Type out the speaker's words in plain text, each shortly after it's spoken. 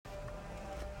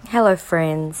Hello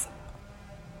friends.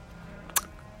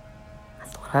 I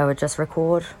thought I would just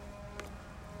record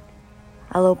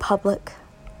a little public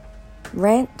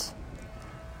rant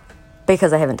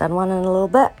because I haven't done one in a little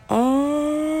bit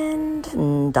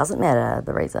and doesn't matter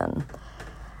the reason.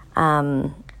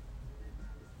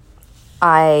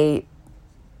 I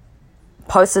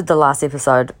posted the last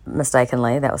episode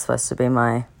mistakenly. That was supposed to be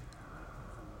my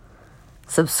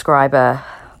subscriber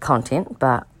content,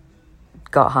 but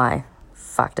got high,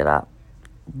 fucked it up,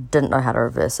 didn't know how to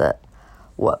reverse it,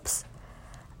 whoops.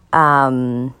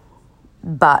 But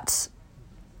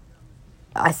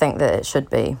I think that it should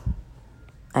be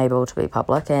able to be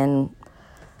public, and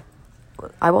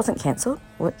I wasn't cancelled,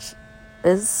 which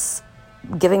is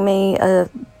giving me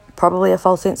probably a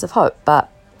false sense of hope. But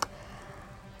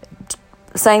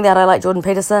saying that I like Jordan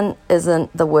Peterson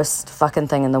isn't the worst fucking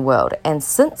thing in the world. And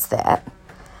since that,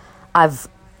 I've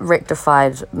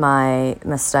rectified my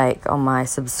mistake on my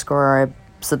subscription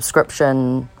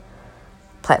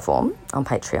platform on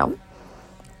Patreon,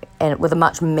 and with a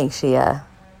much meatier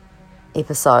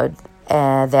episode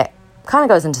that kind of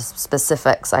goes into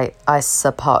specifics, I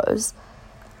suppose.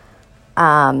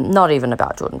 Not even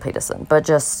about Jordan Peterson, but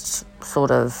just sort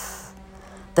of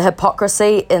the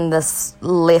hypocrisy in this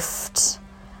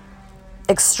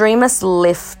extremist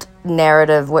left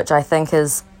narrative, which I think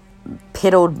is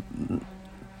peddled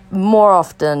more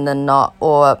often than not,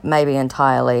 or maybe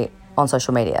entirely, on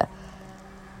social media.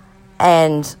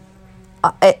 And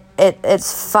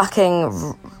it's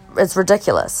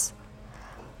ridiculous.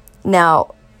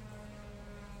 Now,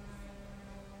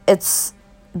 it's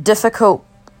difficult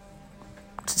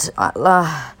to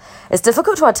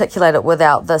articulate it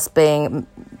without this being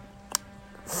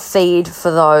feed for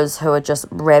those who are just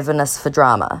ravenous for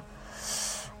drama.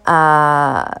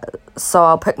 So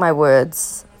I'll pick my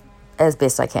words as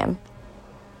best I can.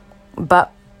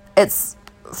 But it's,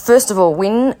 first of all,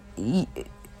 when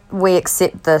we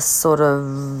accept this sort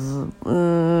of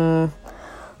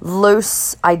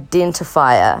loose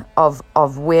identifier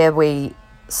of where we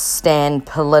stand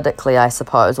politically, I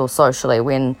suppose, or socially,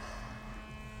 when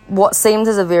what seems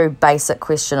as a very basic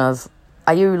question of,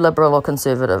 are you liberal or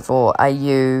conservative, or are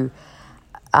you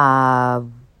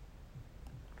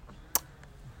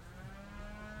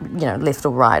left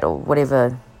or right, or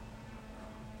whatever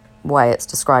way it's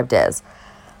described as.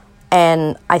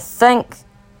 And I think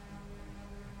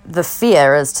the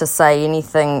fear is to say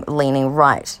anything leaning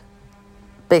right,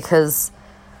 because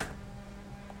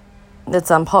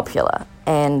it's unpopular,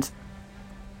 and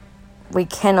we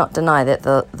cannot deny that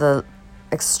the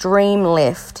extreme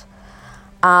left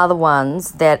are the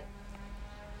ones that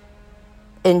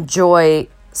enjoy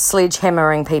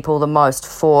sledgehammering people the most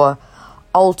for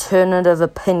alternative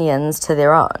opinions to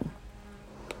their own.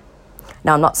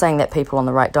 Now, I'm not saying that people on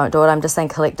the right don't do it. I'm just saying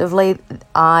collectively,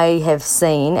 I have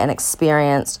seen and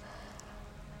experienced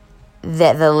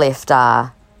that the left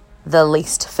are the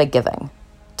least forgiving,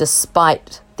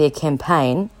 despite their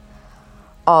campaign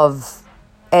of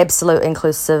absolute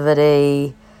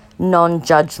inclusivity,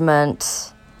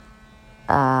 non-judgment,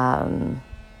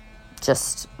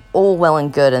 just all well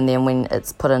and good, and then when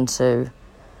it's put into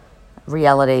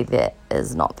reality, that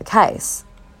is not the case.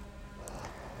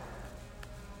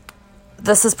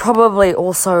 This is probably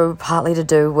also partly to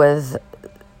do with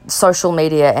social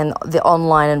media and the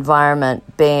online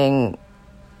environment being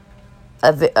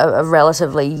a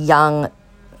relatively young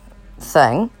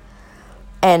thing,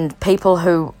 and people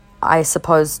who I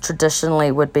suppose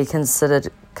traditionally would be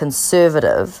considered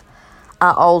conservative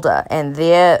are older, and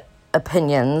their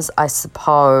opinions, I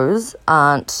suppose,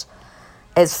 aren't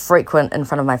as frequent in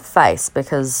front of my face,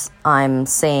 because I'm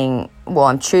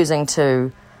choosing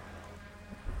to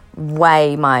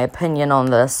weigh my opinion on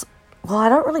this.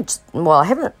 I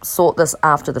haven't sought this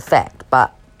after the fact,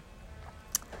 but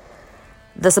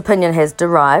this opinion has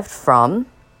derived from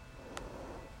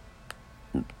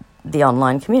the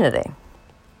online community.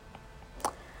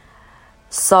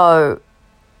 So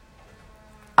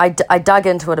I dug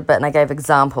into it a bit, and I gave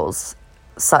examples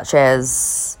such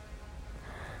as,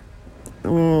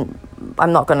 I'm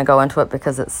not going to go into it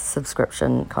because it's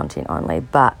subscription content only,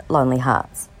 but Lonely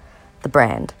Hearts, the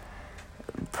brand,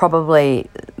 probably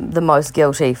the most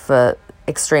guilty for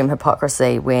extreme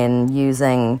hypocrisy when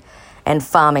using and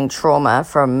farming trauma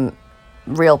from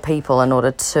real people in order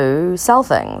to sell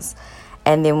things.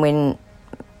 And then when,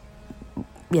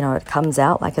 it comes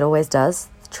out like it always does,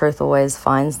 the truth always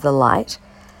finds the light.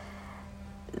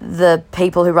 The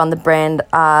people who run the brand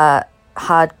are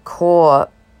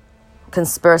hardcore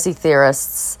conspiracy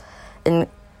theorists and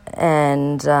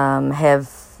have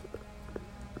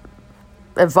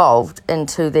evolved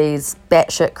into these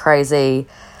batshit crazy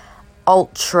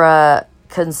ultra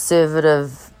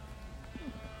conservative,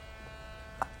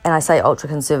 and I say ultra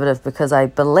conservative because I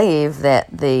believe that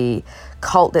the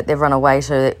cult that they've run away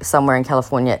to somewhere in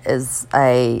California has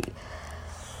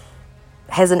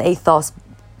an ethos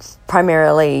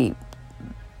primarily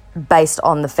based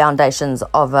on the foundations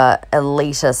of a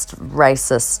elitist,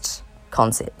 racist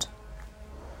concept.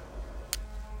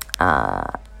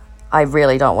 I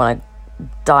really don't want to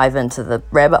dive into the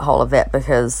rabbit hole of that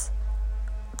because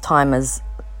time is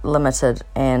limited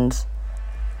and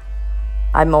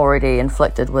I'm already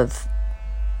inflicted with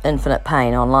infinite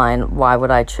pain online. Why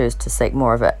would I choose to seek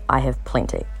more of it? I have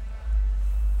plenty.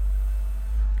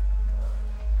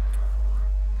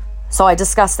 So I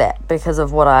discuss that because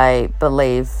of what I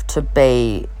believe to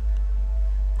be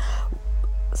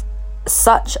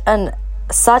such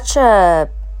a,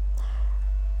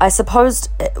 I suppose,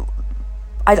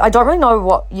 I don't really know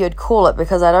what you'd call it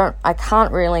because I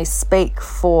can't really speak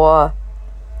for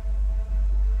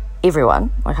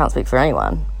everyone. I can't speak for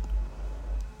anyone.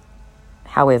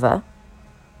 However,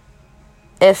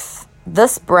 if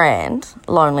this brand,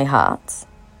 Lonely Hearts,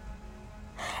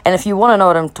 and if you want to know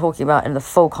what I'm talking about in the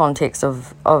full context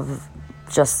of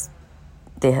just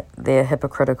their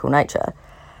hypocritical nature,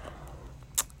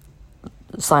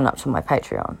 sign up to my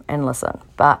Patreon and listen.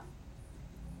 But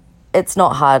it's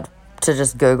not hard to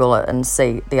just Google it and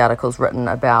see the articles written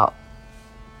about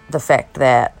the fact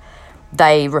that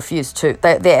they refused to,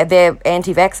 they're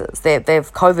anti-vaxxers, they're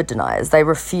COVID deniers. They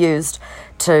refused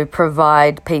to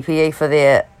provide PPE for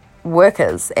their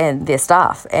workers and their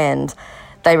staff, and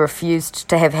they refused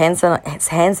to have hand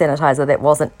sanitizer that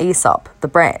wasn't Aesop, the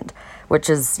brand, which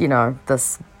is,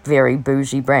 this very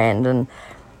bougie brand. And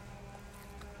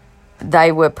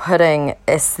they were putting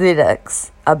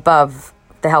aesthetics above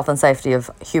the health and safety of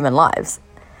human lives.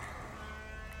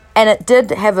 And it did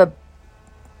have a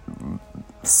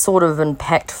sort of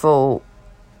impactful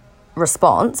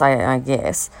response, I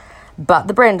guess. But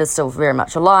the brand is still very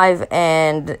much alive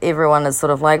and everyone is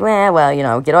sort of like,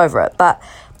 well, get over it. But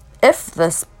if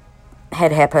this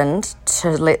had happened to,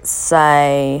 let's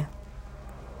say,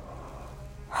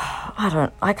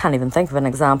 I can't even think of an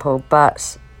example,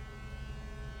 but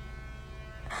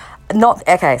not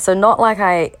like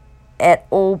I at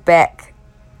all back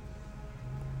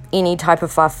any type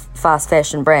of fast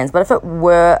fashion brands, but if it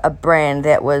were a brand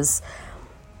that was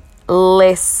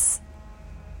less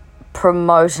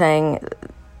promoting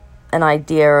an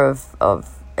idea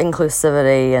of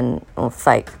inclusivity or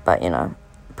fake, but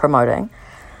promoting,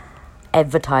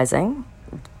 advertising,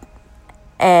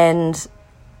 and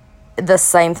the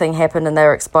same thing happened and they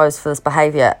were exposed for this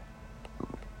behaviour,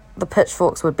 the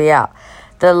pitchforks would be out.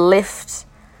 The left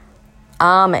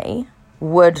army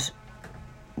would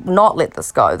not let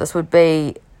this go. This would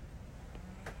be,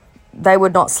 they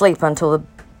would not sleep until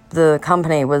the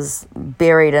company was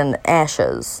buried in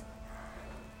ashes.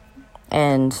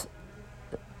 And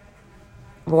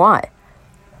why?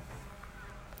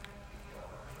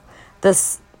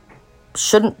 This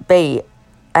shouldn't be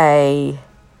a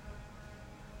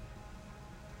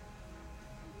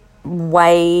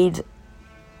weighed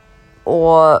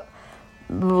or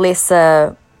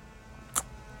lesser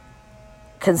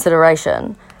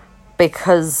consideration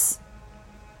because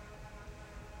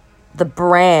the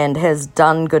brand has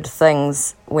done good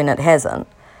things when it hasn't.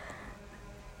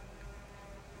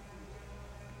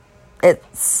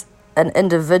 It's an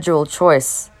individual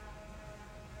choice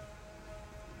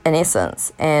in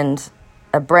essence, and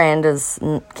a brand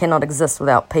cannot exist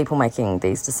without people making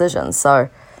these decisions. So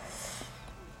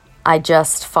I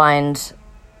just find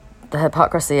the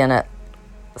hypocrisy in it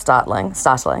startling.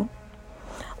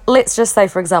 Let's just say,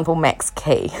 for example, Max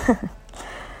Key.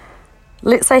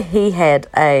 Let's say he had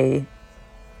a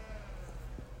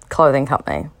clothing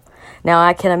company. Now,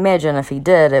 I can imagine if he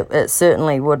did, it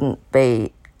certainly wouldn't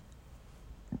be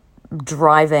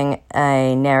driving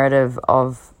a narrative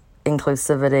of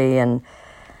inclusivity and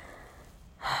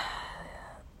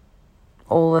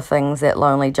all the things that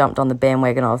Lonely jumped on the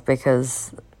bandwagon of,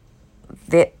 because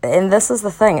and this is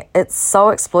the thing, it's so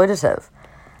exploitative.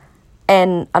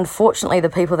 And unfortunately, the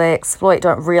people they exploit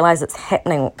don't realise it's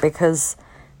happening because,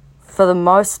 for the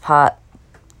most part,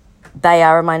 they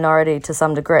are a minority to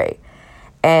some degree.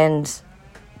 And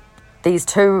these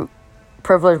two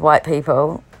privileged white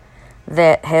people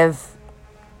that have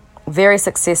very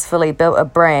successfully built a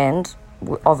brand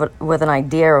with an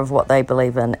idea of what they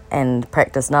believe in and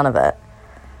practice none of it,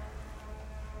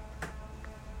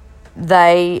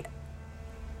 they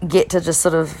get to just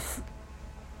sort of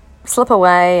slip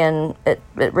away and it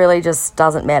really just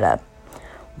doesn't matter.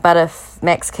 But if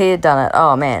Max Key had done it,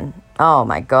 oh man, oh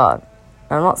my God,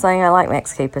 I'm not saying I like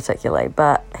Max Key particularly,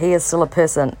 but he is still a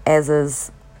person, as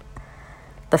is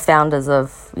the founders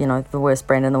of, the worst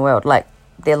brand in the world. Like,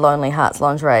 their Lonely Hearts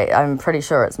lingerie, I'm pretty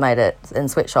sure it's made in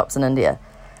sweatshops in India.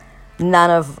 None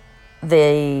of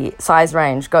the size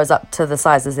range goes up to the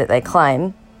sizes that they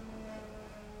claim,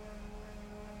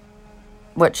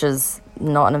 which is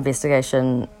not an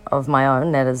investigation of my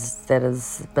own. That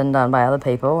has been done by other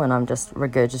people, and I'm just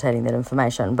regurgitating that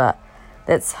information. But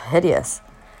that's hideous.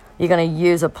 You're going to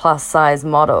use a plus size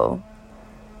model,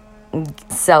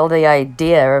 sell the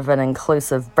idea of an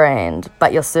inclusive brand,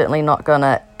 but you're certainly not going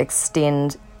to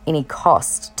extend any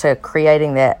cost to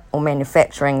creating that or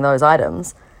manufacturing those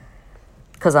items,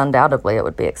 because undoubtedly it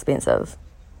would be expensive.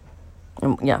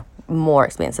 More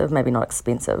expensive, maybe not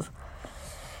expensive.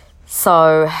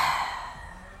 So,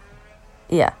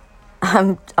 yeah,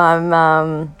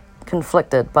 I'm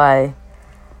conflicted by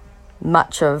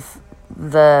much of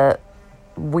the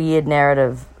weird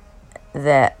narrative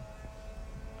that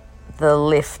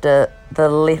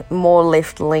the more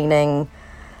left-leaning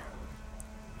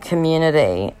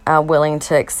community are willing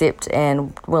to accept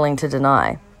and willing to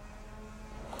deny.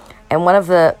 And one of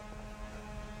the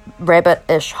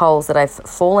rabbit-ish holes that I've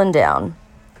fallen down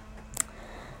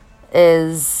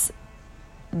is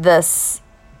this,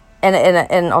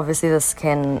 and obviously this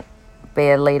can be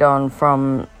a lead-on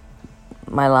from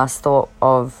my last thought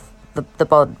of the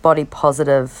body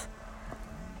positive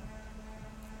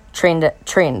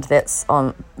trend that's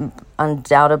on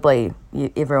undoubtedly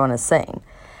everyone has seen,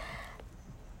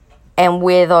 and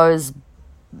where those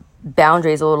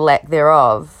boundaries or lack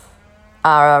thereof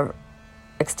are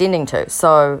extending to.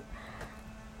 So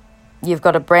you've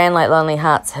got a brand like Lonely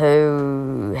Hearts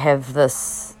who have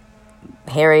this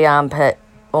hairy armpit,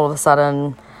 all of a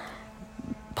sudden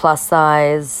plus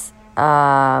size,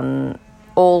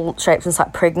 all shapes and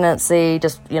sizes, pregnancy,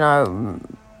 just,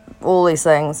 all these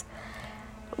things,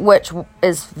 which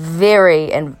is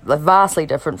very and vastly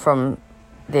different from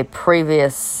their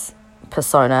previous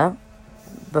persona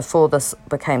before this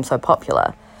became so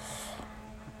popular.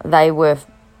 They were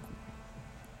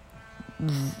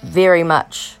very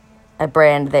much a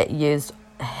brand that used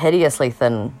hideously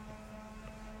thin,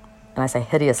 and I say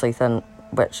hideously thin,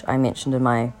 which I mentioned in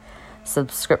my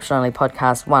subscription-only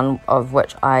podcast, one of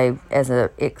which I, as a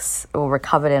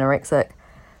recovered anorexic,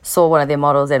 saw one of their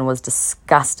models and was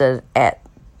disgusted at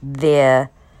their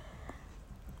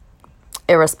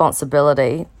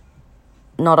irresponsibility,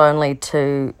 not only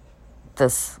to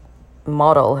this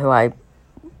model who I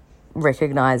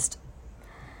recognised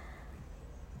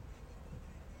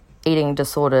eating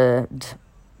disordered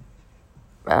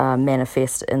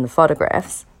manifest in the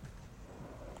photographs,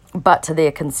 but to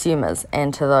their consumers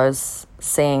and to those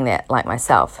seeing that, like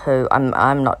myself, who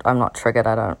I'm not triggered.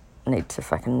 I don't need to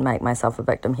fucking make myself a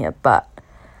victim here, but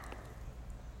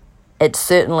it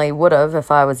certainly would have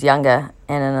if I was younger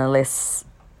and in a less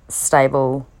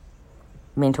stable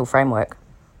mental framework.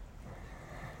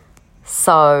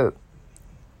 So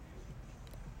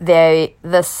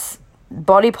this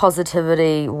body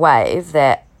positivity wave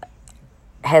that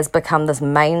has become this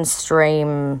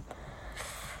mainstream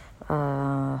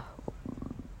kind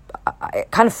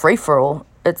of free-for-all.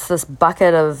 It's this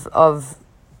bucket of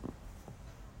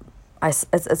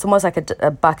it's almost like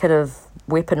a bucket of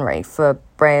weaponry for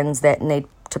brands that need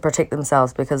to protect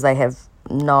themselves because they have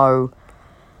no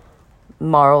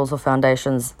morals or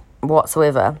foundations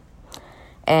whatsoever.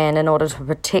 And in order to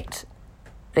protect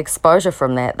exposure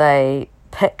from that, they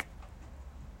pick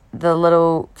the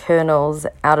little kernels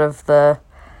out of the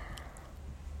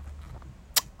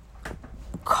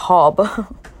cob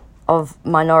of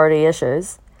minority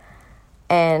issues,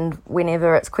 and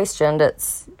whenever it's questioned,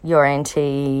 it's you're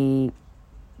anti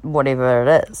whatever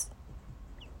it is.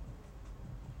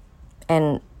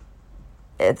 And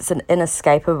it's an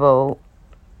inescapable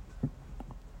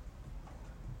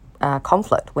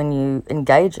conflict when you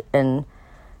engage in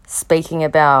speaking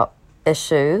about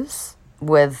issues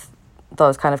with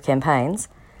those kind of campaigns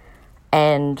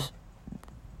and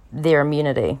their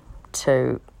immunity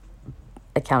to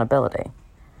accountability.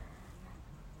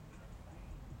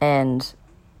 And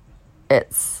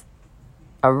it's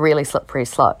a really slippery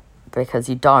slope because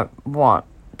you don't want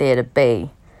there to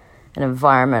be an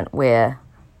environment where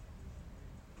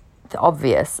the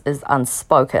obvious is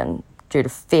unspoken due to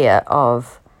fear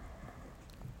of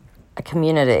a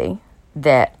community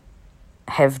that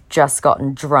have just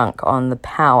gotten drunk on the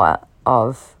power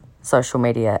of social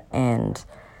media and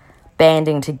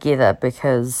banding together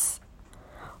because,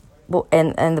 well,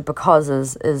 and the because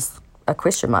is a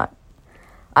question mark.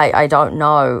 I don't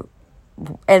know,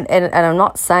 and I'm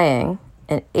not saying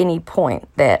at any point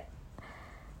that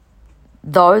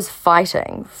those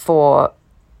fighting for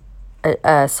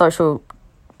a social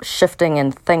shifting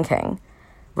in thinking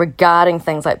regarding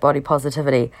things like body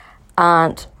positivity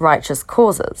aren't righteous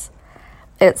causes.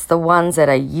 It's the ones that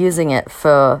are using it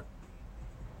for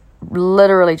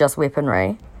literally just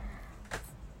weaponry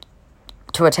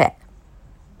to attack.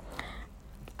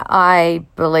 I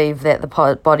believe that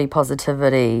the body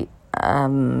positivity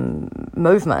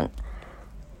movement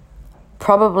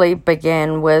probably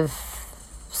began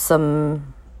with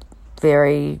some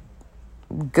very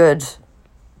good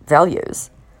values.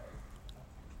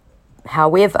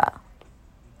 However,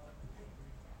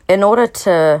 in order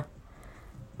to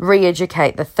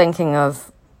re-educate the thinking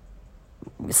of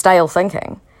stale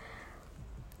thinking,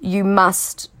 you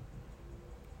must,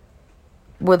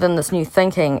 within this new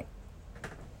thinking,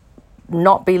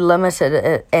 not be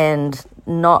limited and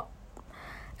not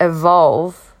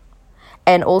evolve,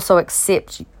 and also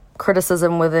accept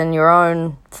criticism within your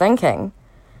own thinking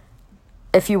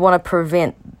if you want to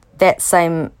prevent that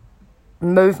same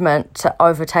movement to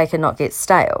overtake and not get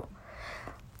stale.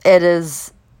 It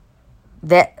is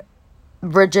that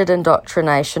rigid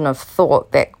indoctrination of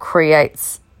thought that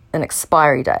creates an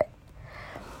expiry date.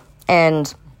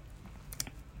 And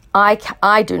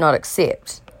I do not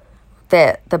accept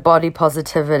that the body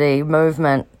positivity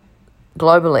movement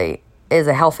globally is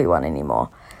a healthy one anymore,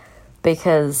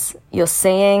 because you're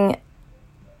seeing,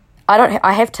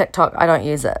 I have TikTok, I don't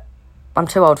use it. I'm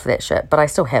too old for that shit, but I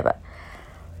still have it.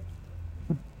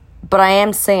 But I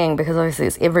am seeing, because obviously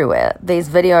it's everywhere, these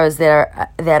videos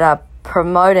that are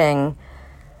promoting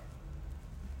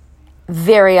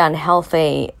very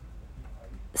unhealthy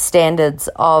standards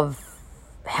of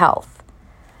health.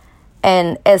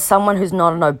 And as someone who's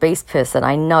not an obese person,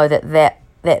 I know that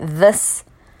this,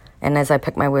 and as I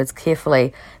pick my words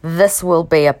carefully, this will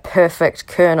be a perfect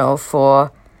kernel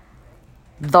for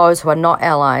those who are not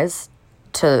allies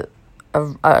to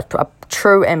a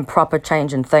true and proper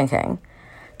change in thinking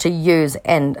to use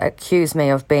and accuse me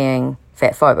of being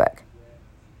fatphobic,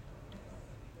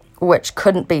 which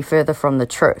couldn't be further from the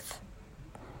truth.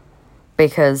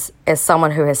 Because as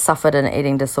someone who has suffered an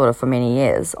eating disorder for many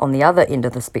years, on the other end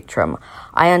of the spectrum,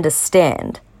 I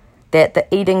understand that the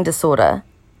eating disorder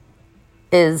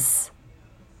is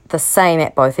the same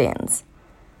at both ends.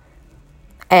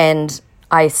 And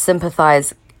I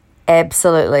sympathize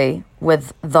absolutely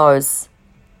with those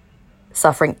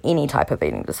suffering any type of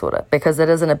eating disorder, because it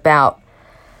isn't about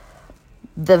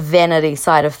the vanity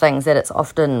side of things that it's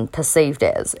often perceived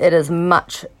as. It is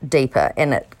much deeper,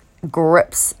 and it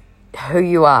grips who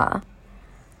you are.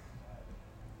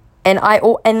 And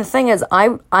the thing is,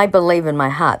 I believe in my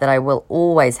heart that I will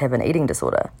always have an eating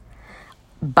disorder.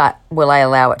 But will I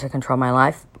allow it to control my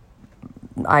life?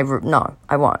 No,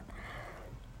 I won't.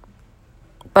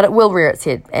 But it will rear its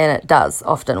head, and it does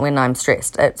often when I'm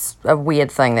stressed. It's a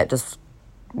weird thing that just,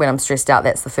 when I'm stressed out,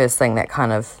 that's the first thing that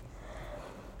kind of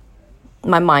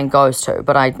my mind goes to.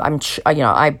 But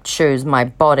I choose my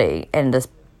body and this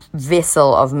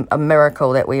vessel of a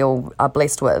miracle that we all are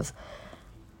blessed with,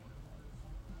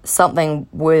 something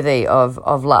worthy of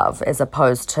love, as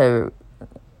opposed to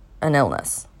an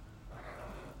illness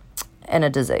and a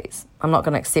disease. I'm not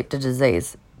going to accept a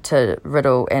disease to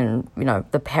riddle and,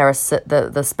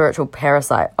 the spiritual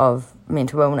parasite of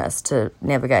mental illness to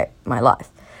navigate my life.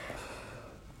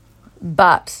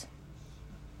 But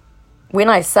when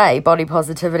I say body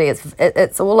positivity,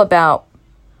 it's all about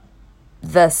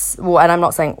this, well, and I'm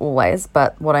not saying always,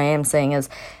 but what I am saying is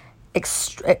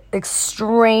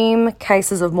extreme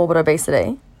cases of morbid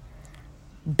obesity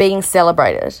being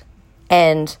celebrated,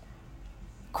 and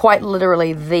quite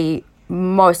literally the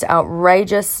most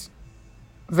outrageous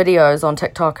videos on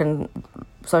TikTok and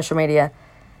social media.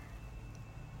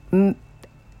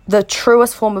 The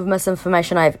truest form of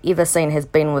misinformation I've ever seen has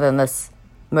been within this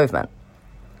movement.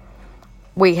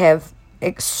 We have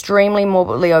extremely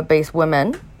morbidly obese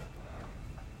women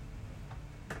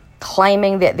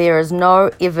claiming that there is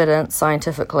no evidence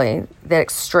scientifically that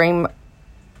extreme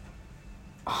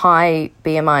high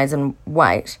BMIs and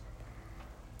weight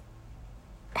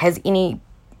has any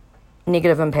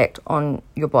negative impact on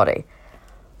your body.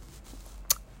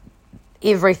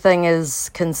 Everything is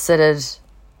considered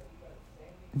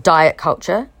diet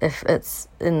culture if it's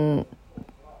in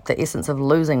the essence of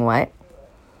losing weight.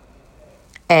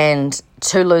 And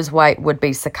to lose weight would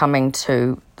be succumbing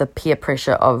to the peer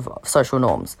pressure of social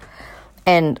norms.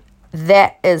 And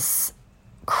that is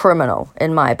criminal,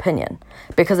 in my opinion,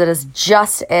 because it is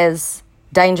just as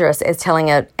dangerous as telling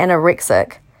an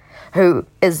anorexic, who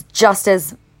is just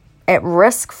as at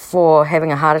risk for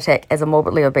having a heart attack as a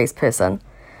morbidly obese person.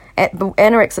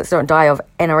 Anorexics don't die of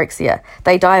anorexia.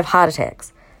 They die of heart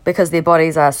attacks. because their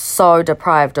bodies are so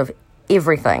deprived of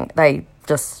everything. Their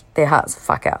hearts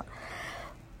fuck out.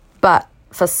 But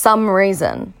for some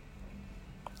reason,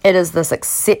 it is this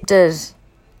accepted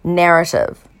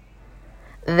narrative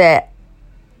that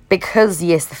because,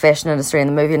 yes, the fashion industry and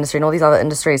the movie industry and all these other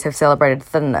industries have celebrated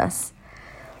thinness,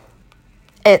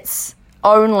 it's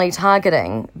only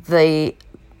targeting the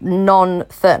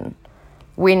non-thin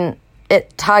when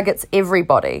it targets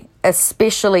everybody,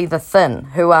 especially the thin,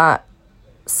 who are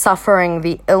suffering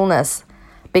the illness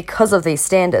because of these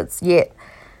standards. Yet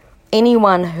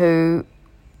anyone who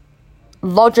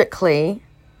logically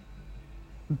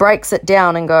breaks it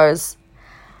down and goes,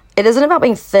 it isn't about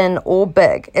being thin or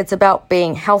big, it's about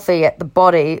being healthy at the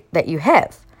body that you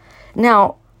have.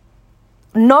 Now,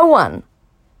 nobody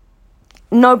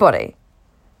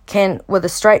can, with a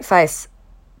straight face,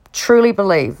 truly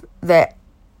believe that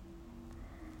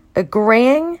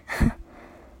agreeing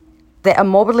that a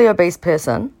morbidly obese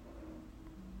person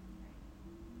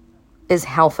is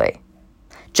healthy.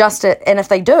 And if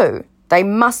they do, they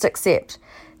must accept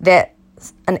that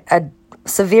a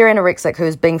severe anorexic who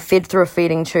is being fed through a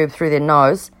feeding tube through their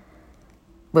nose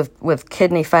with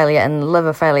kidney failure and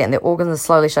liver failure and their organs are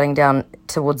slowly shutting down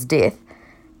towards death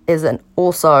is an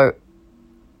also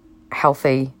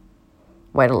healthy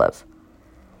way to live.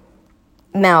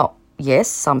 Now, yes,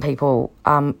 some people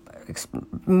are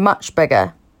much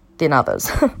bigger than others.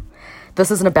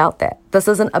 This isn't about that. This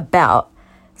isn't about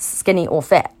skinny or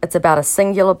fat. It's about a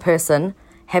singular person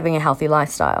having a healthy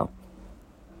lifestyle.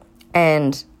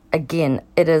 And again,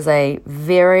 it is a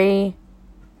very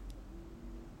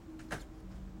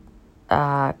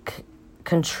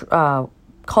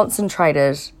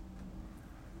concentrated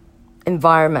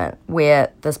environment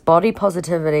where this body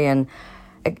positivity and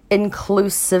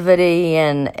inclusivity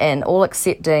and all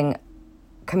accepting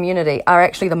community are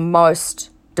actually the most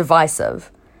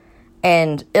divisive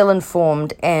and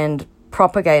ill-informed and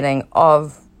propagating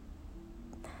of,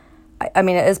 I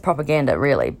mean, it is propaganda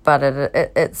really, but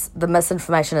it's the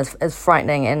misinformation is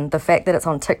frightening, and the fact that it's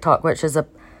on TikTok, which is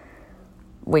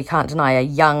we can't deny, a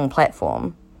young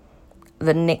platform,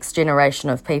 the next generation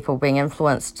of people being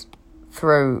influenced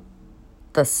through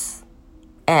this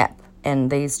app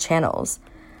and these channels,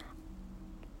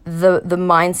 the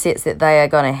mindsets that they are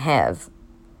going to have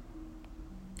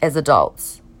as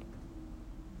adults.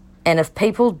 And if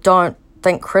people don't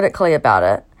think critically about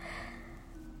it,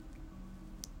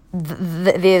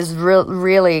 there's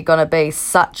really going to be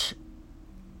such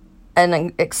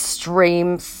an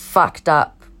extreme fucked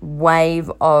up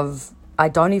wave of, I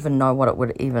don't even know what it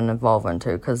would even evolve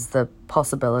into because the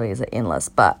possibilities are endless.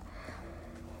 But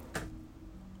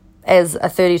as a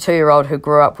 32-year-old who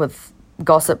grew up with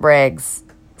gossip rags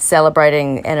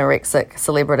celebrating anorexic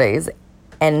celebrities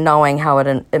and knowing how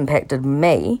it impacted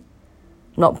me,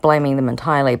 not blaming them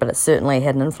entirely, but it certainly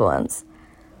had an influence,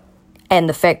 and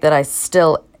the fact that I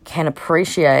still can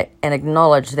appreciate and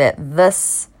acknowledge that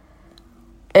this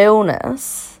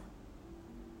illness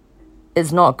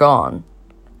is not gone.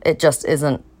 It just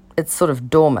isn't, it's sort of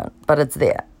dormant, but it's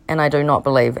there. And I do not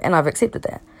believe, and I've accepted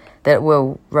that it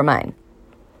will remain.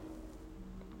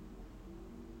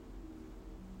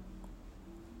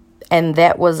 And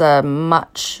that was a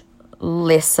much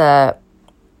lesser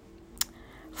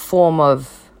form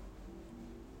of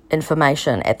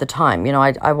information at the time. You know,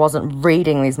 I wasn't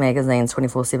reading these magazines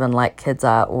 24/7 like kids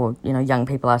are, or, you know, young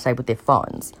people are, say, with their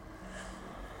phones.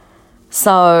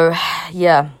 So,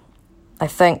 yeah, I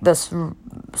think this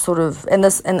sort of, and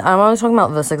I'm only talking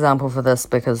about this example for this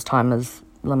because time is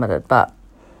limited, but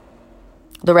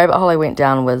the rabbit hole I went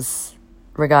down was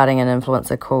regarding an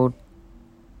influencer called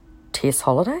Jess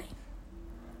Holiday,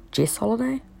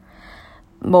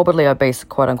 morbidly obese,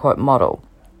 quote-unquote, model,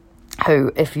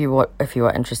 who, if you are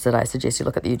interested, I suggest you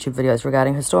look at the YouTube videos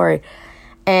regarding her story.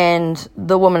 And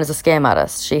the woman is a scam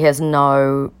artist. She has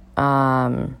no,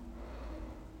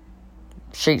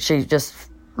 she just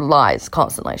lies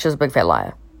constantly. She's a big fat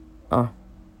liar. Oh,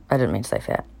 I didn't mean to say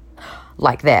fat.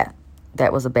 Like that.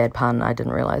 That was a bad pun. I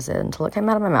didn't realise it until it came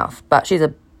out of my mouth. But she's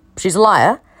a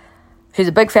liar. She's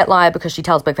a big fat liar because she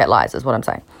tells big fat lies, is what I'm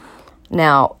saying.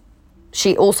 Now,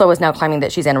 she also is now claiming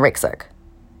that she's anorexic.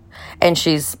 And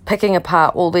she's picking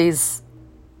apart all these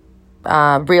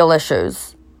real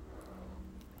issues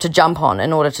to jump on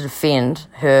in order to defend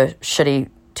her shitty,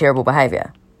 terrible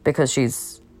behaviour, because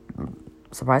she's,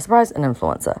 surprise, surprise, an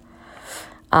influencer.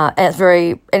 And it's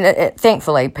very, and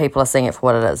thankfully, people are seeing it for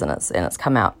what it is, and it's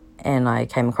come out, and I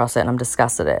came across it, and I'm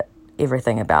disgusted at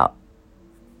everything about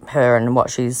her and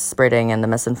what she's spreading and the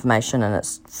misinformation, and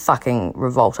it's fucking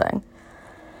revolting.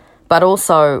 But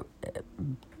also,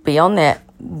 beyond that,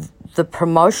 the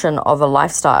promotion of a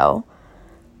lifestyle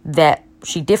that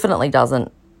she definitely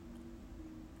doesn't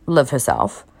live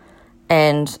herself,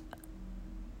 and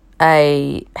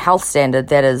a health standard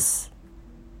that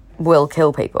will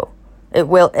kill people. It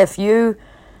will, if you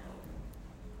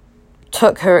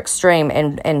took her extreme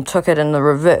and took it in the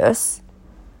reverse,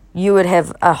 you would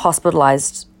have a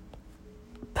hospitalized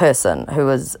person who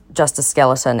is just a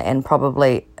skeleton and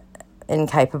probably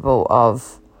incapable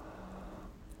of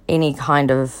any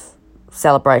kind of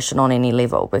celebration on any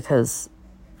level, because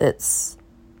it's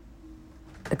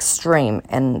extreme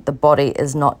and the body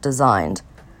is not designed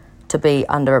to be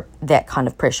under that kind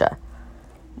of pressure.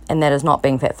 And that is not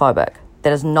being fat phobic.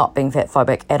 That is not being fat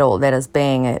phobic at all. That is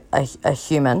being a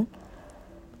human,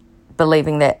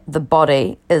 believing that the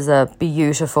body is a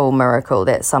beautiful miracle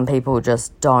that some people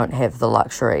just don't have the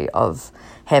luxury of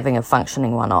having a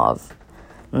functioning one of.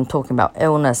 I'm talking about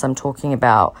illness, I'm talking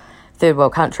about third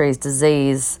world countries,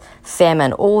 disease,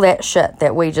 famine, all that shit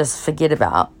that we just forget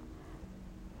about.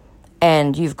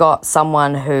 And you've got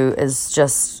someone who is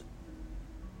just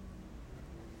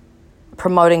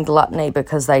promoting gluttony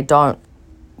because they don't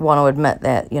want to admit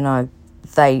that,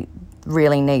 they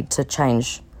really need to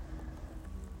change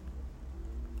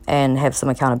and have some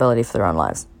accountability for their own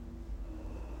lives.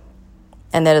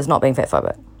 And that is not being fat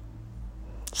phobic.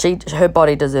 Her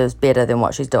body deserves better than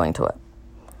what she's doing to it.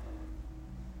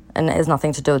 And it has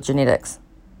nothing to do with genetics.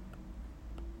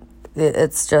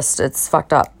 It's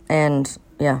fucked up. And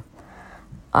yeah,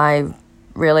 I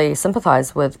really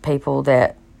sympathize with people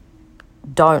that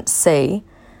don't see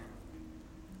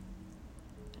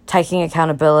taking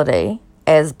accountability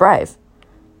as brave.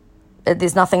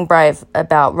 There's nothing brave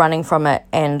about running from it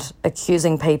and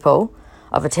accusing people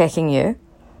of attacking you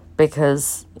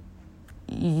because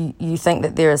you think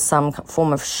that there is some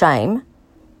form of shame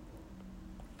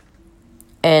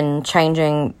in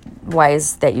changing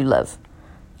ways that you live.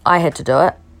 I had to do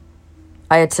it.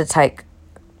 I had to take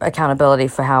accountability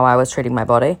for how I was treating my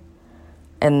body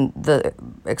and the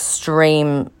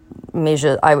extreme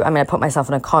measure. I put myself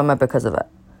in a coma because of it.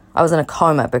 I was in a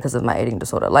coma because of my eating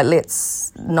disorder.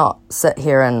 Let's not sit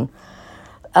here and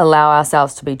allow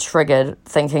ourselves to be triggered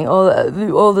thinking,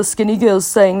 all the skinny girls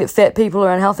saying that fat people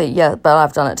are unhealthy. Yeah, but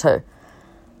I've done it too.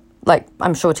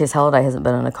 I'm sure Tess Halliday hasn't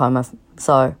been in a coma,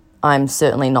 so I'm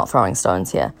certainly not throwing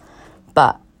stones here.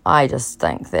 But I just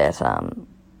think that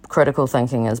critical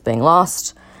thinking is being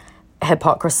lost.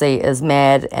 Hypocrisy is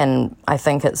mad, and I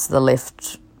think it's the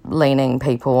left-leaning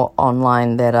people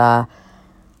online that are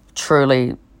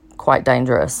truly quite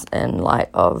dangerous in light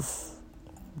of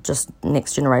just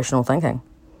next generational thinking.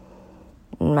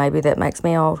 Maybe that makes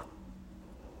me old.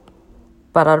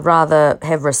 But I'd rather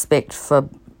have respect for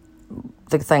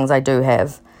the things I do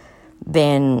have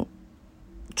than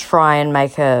try and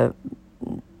make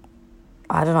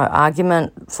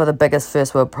argument for the biggest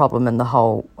first world problem in the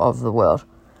whole of the world.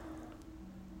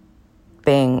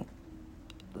 Being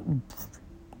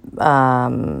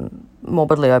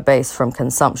morbidly obese from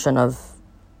consumption of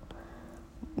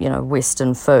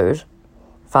Western food,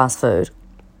 fast food,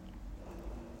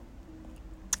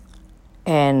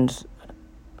 and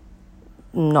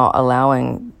not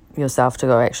allowing yourself to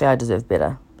go, actually, I deserve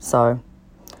better. So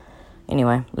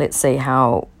anyway, let's see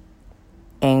how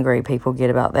angry people get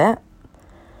about that.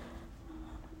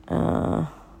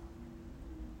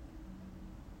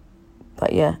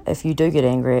 But yeah, if you do get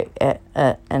angry at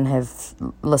it and have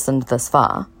listened this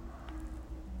far,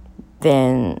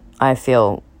 then I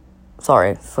feel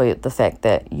sorry for the fact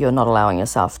that you're not allowing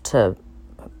yourself to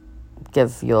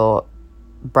give your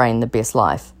brain the best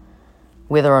life,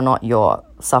 whether or not you're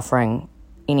suffering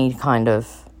any kind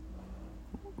of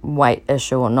weight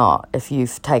issue or not. If you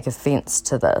take offence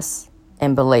to this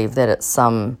and believe that it's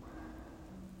some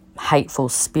hateful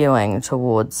spewing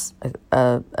towards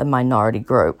a minority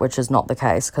group, which is not the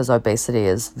case, because obesity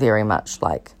is very much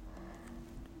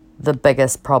the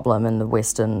biggest problem in the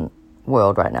Western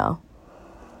world right now.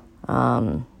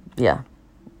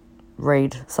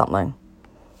 Read something.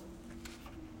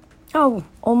 Oh,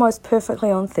 almost perfectly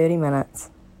on 30 minutes.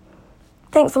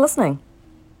 Thanks for listening.